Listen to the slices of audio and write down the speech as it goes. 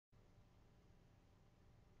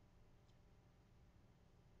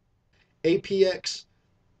APX.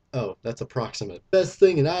 Oh, that's approximate. Best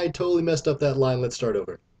thing, and I totally messed up that line. Let's start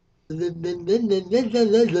over. Over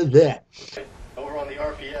on the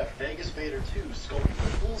RPF, Vegas Vader 2 scoping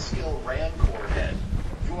the full-scale Rancor head.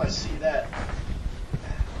 If you want to see that,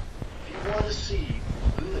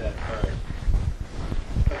 alright.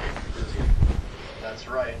 Okay, that's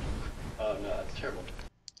right. Oh no, that's terrible.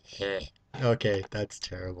 Okay, that's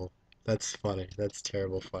terrible. That's funny. That's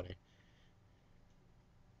terrible funny.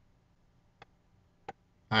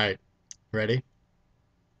 Alright, ready?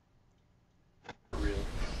 Real.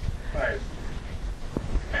 Alright.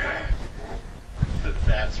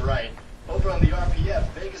 That's right. Over on the RPF,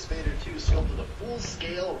 Vegas Vader 2 sculpted a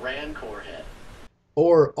full-scale Rancor head.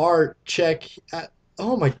 Or art check.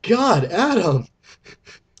 Oh my God, Adam!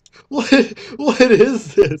 What? What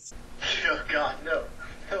is this? Oh God, no.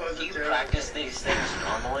 That was Do you practice these things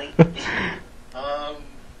normally?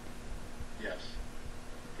 Yes.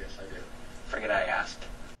 Yes, I do. Forget I asked.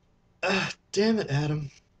 Damn it, Adam.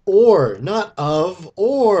 Or, not of,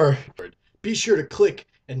 or. Be sure to click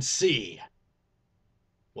and see.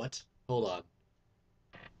 What? Hold on.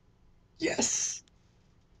 Yes!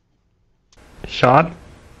 Sean?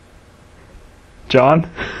 John?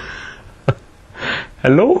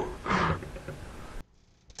 Hello?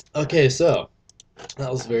 Okay, so,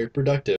 that was very productive.